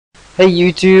Hey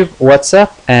YouTube, what's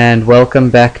up, and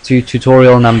welcome back to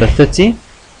tutorial number 30.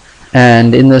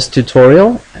 And in this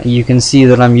tutorial you can see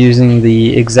that I'm using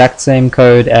the exact same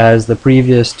code as the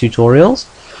previous tutorials,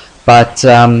 but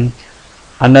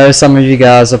I know some of you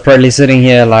guys are probably sitting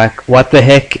here like, what the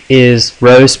heck is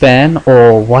rowspan,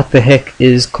 or what the heck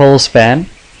is colspan?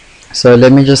 So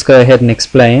let me just go ahead and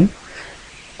explain.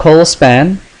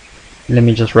 Colspan, let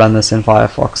me just run this in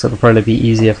Firefox, it'll probably be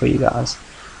easier for you guys.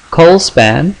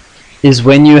 Colspan is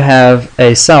when you have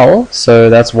a cell, so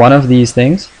that's one of these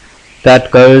things,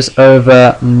 that goes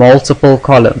over multiple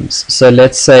columns. So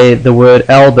let's say the word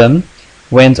album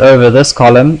went over this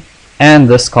column and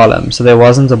this column, so there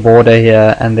wasn't a border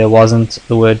here and there wasn't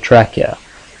the word track here.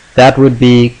 That would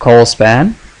be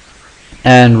colspan.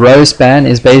 And rowspan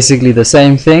is basically the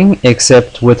same thing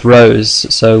except with rows,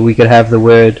 so we could have the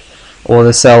word or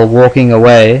the cell walking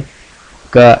away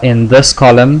go in this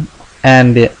column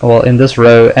and in this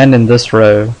row and in this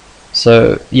row.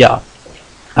 So yeah,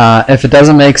 if it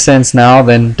doesn't make sense now,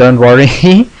 then don't worry.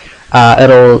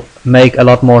 It'll make a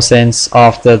lot more sense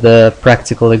after the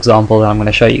practical example that I'm going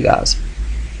to show you guys.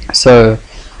 So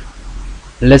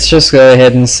let's just go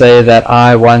ahead and say that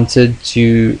I wanted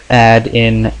to add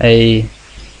in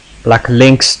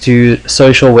links to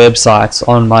social websites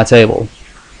on my table.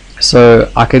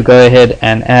 So I could go ahead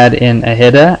and add in a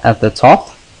header at the top,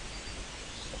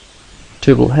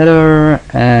 table header,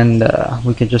 and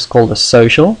we could just call this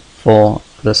social for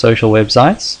the social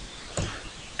websites.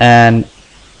 And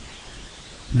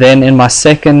then in my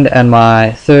second and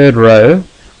my third row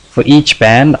for each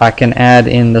band I can add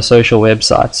in the social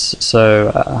websites.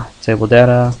 So table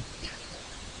data,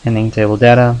 ending table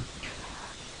data.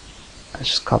 Let's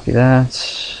just copy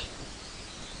that.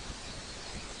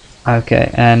 Okay,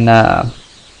 and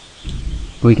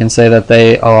we can say that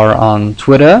they are on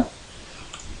Twitter,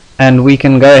 and we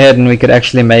can go ahead and we could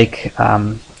actually make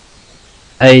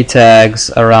A tags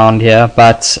around here,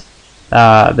 but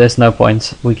there's no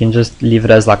point. We can just leave it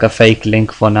as like a fake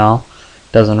link for now,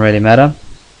 doesn't really matter.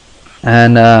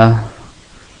 And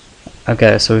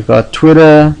okay, so we've got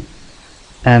Twitter,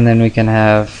 and then we can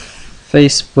have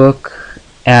Facebook,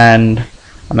 and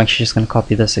I'm actually just going to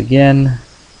copy this again.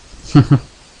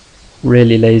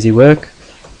 Really lazy work.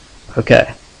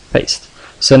 Okay, paste.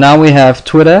 So now we have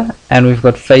Twitter and we've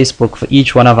got Facebook for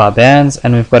each one of our bands,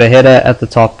 and we've got a header at the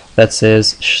top that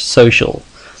says social.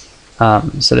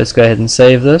 So let's go ahead and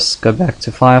save this, go back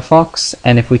to Firefox,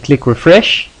 and if we click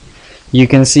refresh, you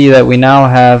can see that we now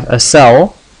have a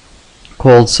cell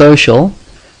called social,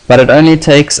 but it only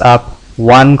takes up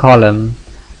one column,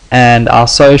 and our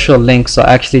social links are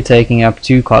actually taking up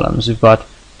two columns. We've got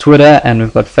Twitter and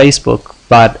we've got Facebook,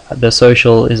 but the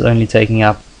social is only taking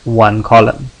up one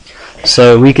column.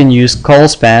 So we can use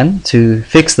colspan to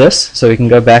fix this. So we can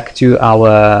go back to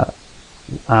our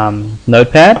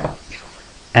notepad,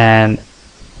 and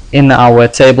in our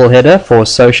table header for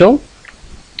social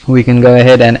we can go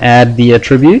ahead and add the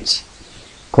attribute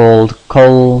called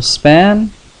colspan,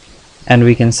 and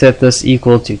we can set this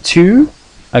equal to 2.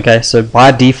 Okay, so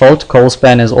by default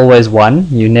colspan is always 1.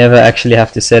 You never actually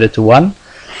have to set it to 1.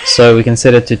 So we can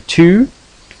set it to 2,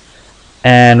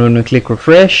 and when we click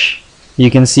refresh, you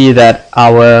can see that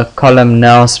our column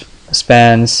now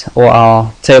spans, or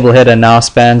our table header now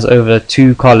spans over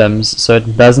 2 columns. So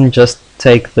it doesn't just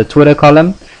take the Twitter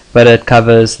column, but it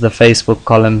covers the Facebook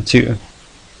column too.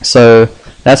 So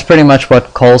that's pretty much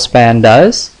what colspan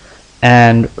does,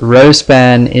 and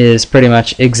rowspan is pretty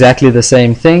much exactly the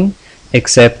same thing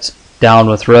except down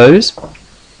with rows.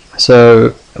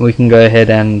 So we can go ahead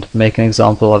and make an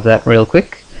example of that real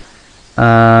quick.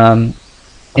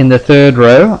 In the third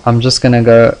row I'm just going to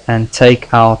go and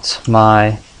take out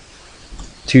my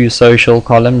 2 social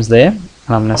columns there, and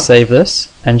I'm going to save this.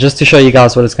 And just to show you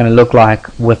guys what it's going to look like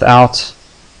without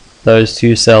those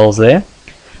 2 cells there,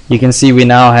 you can see we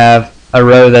now have a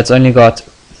row that's only got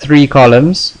 3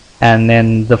 columns, and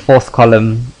then the 4th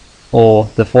column, or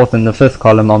the 4th and the 5th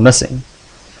column, are missing.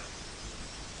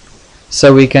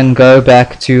 So we can go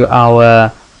back to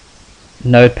our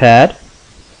notepad,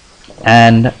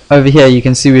 and over here you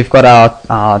can see we've got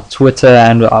our Twitter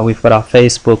and we've got our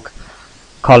Facebook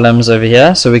columns over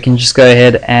here. So we can just go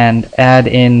ahead and add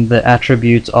in the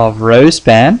attribute of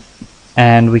rowspan,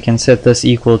 and we can set this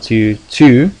equal to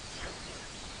 2,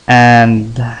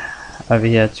 and over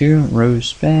here too,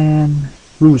 rowspan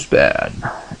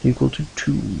equal to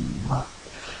 2.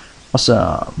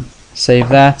 Awesome. Save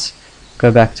that,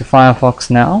 go back to Firefox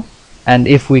now, and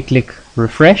if we click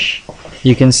refresh,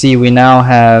 you can see we now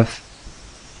have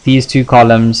these 2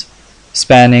 columns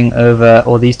spanning over,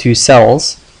 or these 2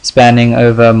 cells spanning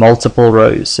over multiple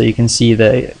rows, so you can see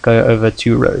they go over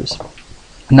 2 rows.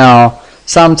 Now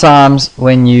sometimes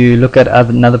when you look at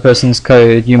another person's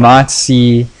code, you might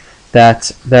see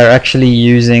that they're actually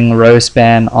using row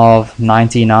span of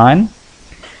 99.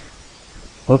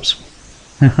 Whoops.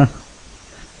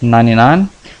 99.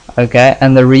 Okay,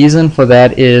 and the reason for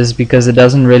that is because it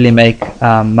doesn't really make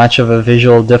much of a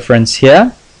visual difference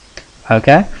here.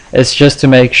 Okay, it's just to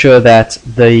make sure that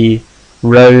the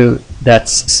row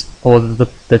that's, or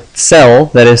the cell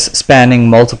that is spanning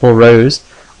multiple rows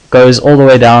goes all the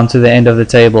way down to the end of the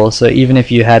table. So even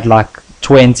if you had like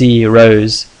 20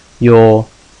 rows, your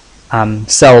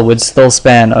cell would still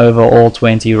span over all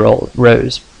 20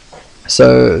 rows.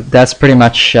 So that's pretty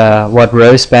much what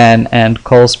rowspan and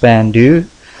colspan do,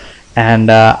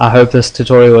 and I hope this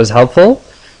tutorial was helpful.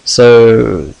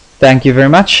 So thank you very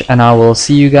much, and I will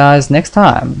see you guys next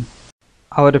time.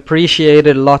 I would appreciate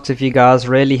it a lot if you guys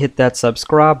really hit that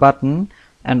subscribe button,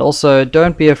 and also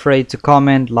don't be afraid to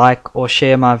comment, like, or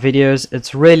share my videos.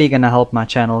 It's really gonna help my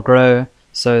channel grow.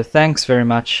 So thanks very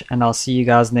much, and I'll see you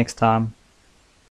guys next time.